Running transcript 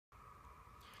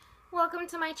Welcome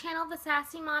to my channel, The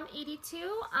Sassy Mom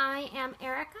 82. I am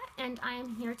Erica and I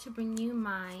am here to bring you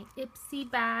my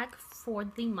Ipsy bag for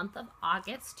the month of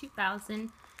August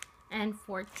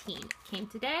 2014. It came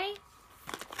today.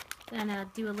 Gonna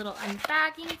do a little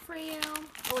unbagging for you.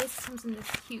 Always comes in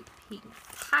this cute pink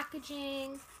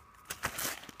packaging.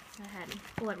 Go ahead and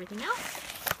pull everything out.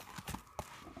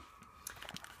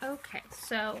 Okay,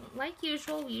 so like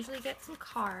usual, we usually get some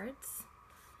cards.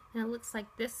 And it looks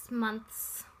like this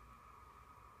month's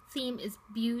theme is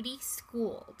Beauty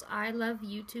Schooled. I love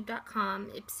YouTube.com,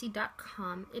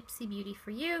 Ipsy.com, Ipsy Beauty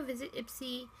for you. Visit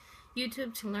Ipsy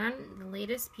YouTube to learn the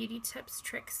latest beauty tips,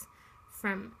 tricks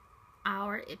from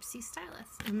our Ipsy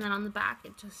stylists. And then on the back,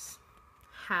 it just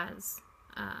has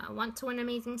want to win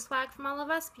amazing swag from all of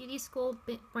us. Beauty School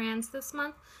brands this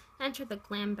month. Enter the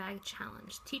Glam Bag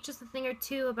Challenge. Teach us a thing or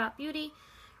two about beauty.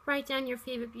 Write down your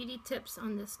favorite beauty tips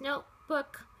on this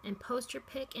notebook and post your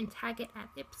pic and tag it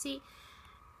at Ipsy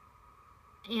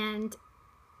and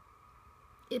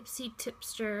Ipsy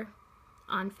Tipster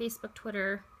on Facebook,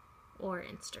 Twitter, or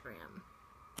Instagram.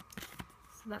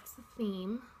 So that's the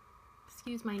theme.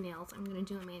 Excuse my nails, I'm going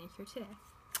to do a manicure today.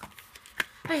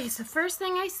 Okay, so first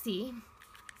thing I see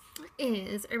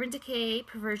is Urban Decay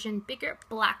Perversion Bigger,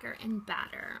 Blacker, and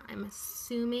Badder. I'm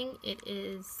assuming it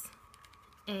is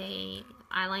a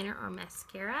eyeliner or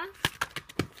mascara,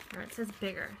 or it says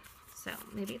bigger, so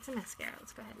maybe it's a mascara.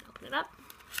 Let's go ahead and open it up.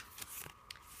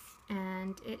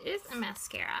 And it is a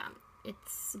mascara.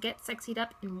 It's Get Sexied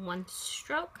Up in one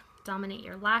stroke. Dominate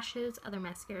your lashes. Other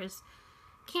mascaras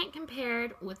can't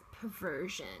compare with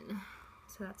Perversion.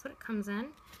 So that's what it comes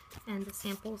in. And the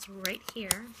sample's right here.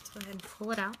 Let's go ahead and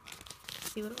pull it out.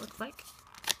 See what it looks like.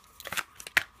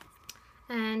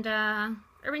 And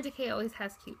Urban Decay always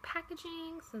has cute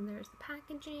packaging. So there's the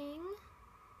packaging.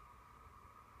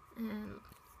 And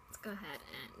let's go ahead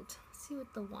and see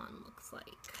what the wand looks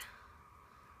like.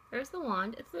 There's the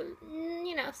wand. It's a,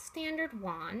 standard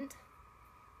wand.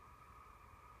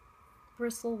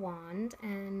 Bristle wand.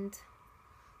 And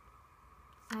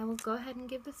I will go ahead and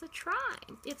give this a try.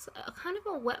 It's kind of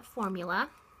a wet formula.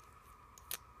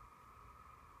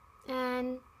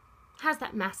 And has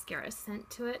that mascara scent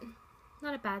to it.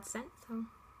 Not a bad scent, so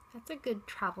that's a good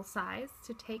travel size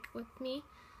to take with me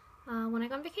when I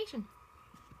go on vacation.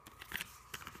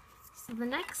 So the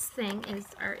next thing is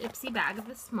our Ipsy bag of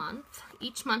this month.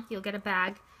 Each month you'll get a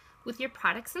bag with your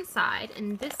products inside,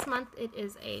 and this month it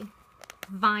is a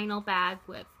vinyl bag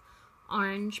with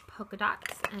orange polka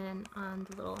dots, and on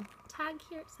the little tag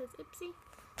here it says Ipsy.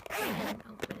 Go ahead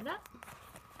and open it up.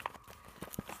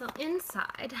 So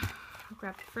inside, I'll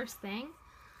grab the first thing.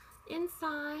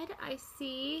 Inside I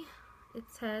see it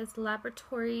says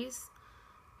Laboratories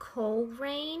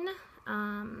Coleraine.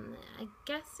 I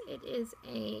guess it is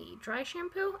a dry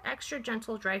shampoo, extra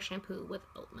gentle dry shampoo with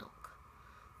oat milk.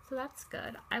 So that's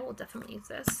good. I will definitely use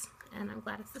this, and I'm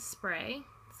glad it's a spray.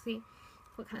 Let's see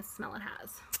what kind of smell it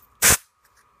has.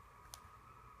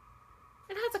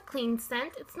 It has a clean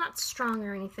scent. It's not strong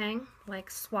or anything like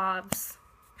Suave's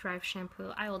dry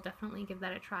shampoo. I will definitely give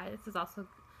that a try. This is also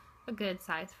a good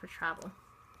size for travel.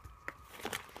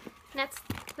 Next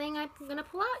thing I'm going to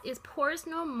pull out is Pores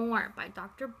No More by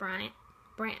Dr. Brandt.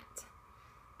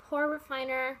 Pore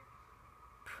Refiner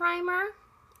Primer,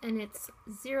 and it's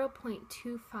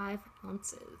 0.25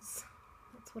 ounces.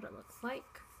 That's what it looks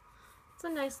like. It's a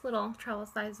nice little travel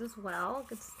size as well.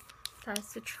 Good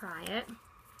size to try it.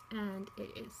 And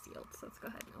it is sealed, so let's go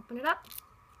ahead and open it up.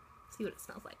 See what it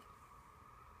smells like.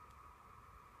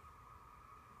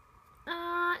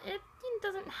 It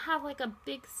doesn't have like a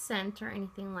big scent or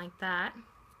anything like that.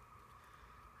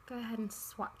 Go ahead and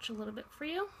swatch a little bit for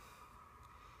you.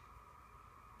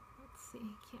 Let's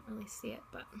see, can't really see it,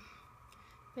 but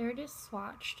there it is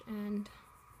swatched, and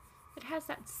it has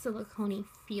that silicone-y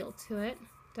feel to it,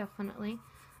 definitely.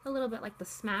 A little bit like the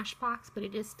Smashbox, but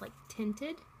it is like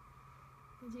tinted,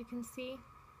 as you can see,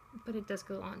 but it does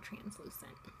go on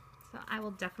translucent. So I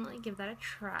will definitely give that a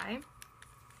try.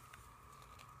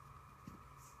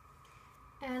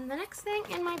 And the next thing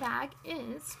in my bag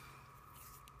is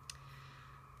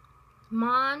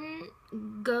Mongongo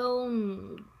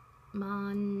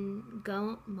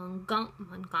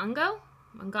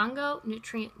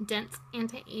Nutrient Dense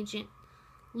Anti-Aging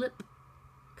Lip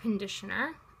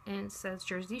Conditioner, and it says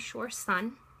Jersey Shore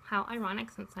Sun. How ironic,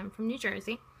 since I'm from New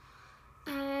Jersey.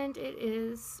 And it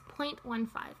is 0.15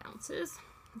 ounces.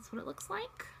 That's what it looks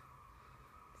like.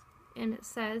 And it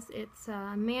says it's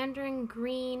Mandarin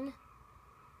Green,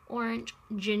 Orange,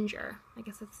 Ginger. I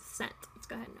guess it's a scent. Let's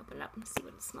go ahead and open it up and see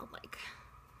what it smelled like.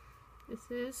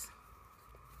 This is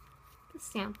the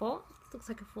sample. It looks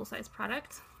like a full-size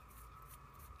product.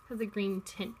 Has a green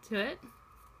tint to it.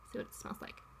 See what it smells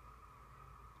like.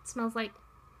 It smells like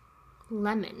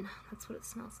lemon. That's what it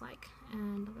smells like.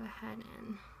 And I'll go ahead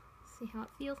and see how it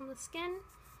feels on the skin.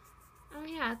 Oh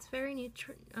yeah, it's very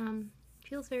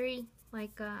feels very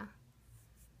like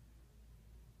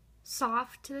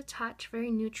soft to the touch, very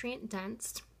nutrient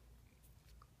dense.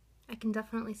 I can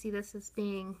definitely see this as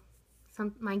being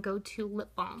my go-to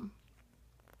lip balm.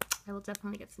 I will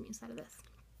definitely get some use out of this.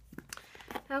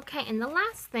 Okay, and the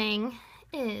last thing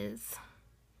is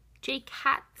a J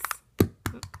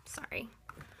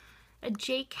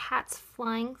Cat's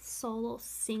Flying Solo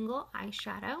Single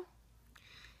Eyeshadow.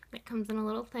 It comes in a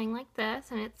little thing like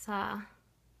this, and it's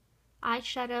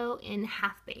eyeshadow in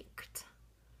Half Baked.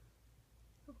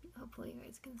 Hopefully you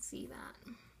guys can see that.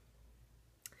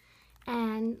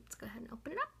 And let's go ahead and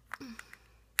open it up.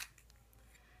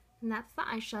 And that's the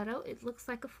eyeshadow. It looks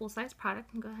like a full-size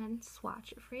product. I'll go ahead and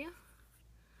swatch it for you.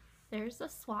 There's the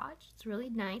swatch. It's really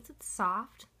nice. It's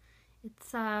soft.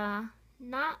 It's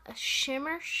not a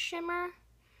shimmer,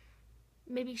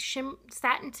 maybe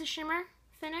satin to shimmer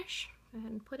finish. Go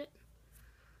ahead and put it.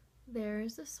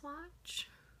 There's the swatch.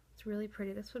 It's really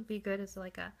pretty. This would be good as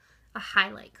like a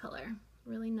highlight color.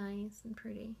 Really nice and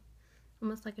pretty.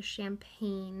 Almost like a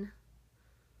champagne.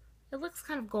 It looks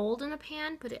kind of gold in the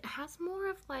pan, but it has more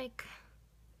of like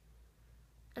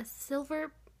a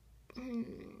silver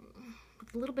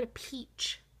with a little bit of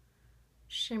peach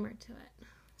shimmer to it.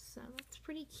 So that's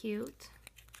pretty cute.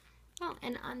 Oh,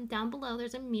 and down below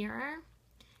there's a mirror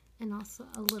and also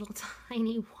a little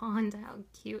tiny wand. How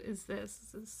cute is this?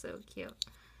 This is so cute.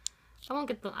 I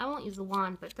won't use the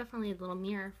wand, but definitely a little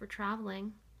mirror for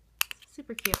traveling.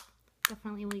 Super cute.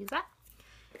 Definitely will use that.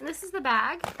 And this is the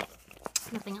bag.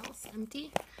 Nothing else.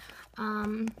 Empty.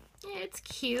 Yeah, it's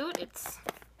cute. It's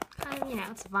kind of, you know,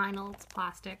 it's vinyl. It's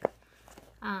plastic.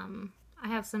 I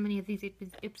have so many of these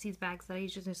Ipsy bags that I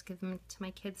usually just give them to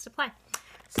my kids to play.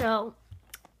 So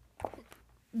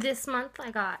this month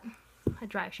I got a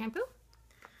dry shampoo.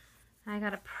 I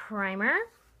got a primer.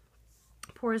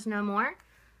 Pores No More.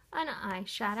 An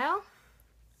eyeshadow.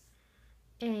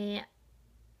 A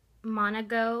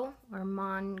Monago or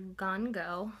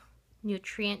Mongongo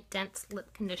nutrient dense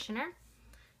lip conditioner,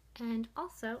 and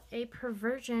also a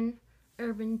Perversion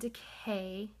Urban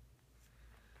Decay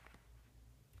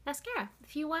mascara.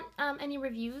 If you want any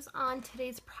reviews on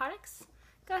today's products,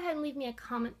 go ahead and leave me a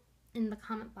comment in the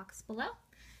comment box below,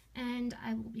 and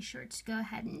I will be sure to go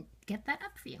ahead and get that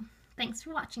up for you. Thanks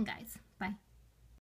for watching, guys. Bye.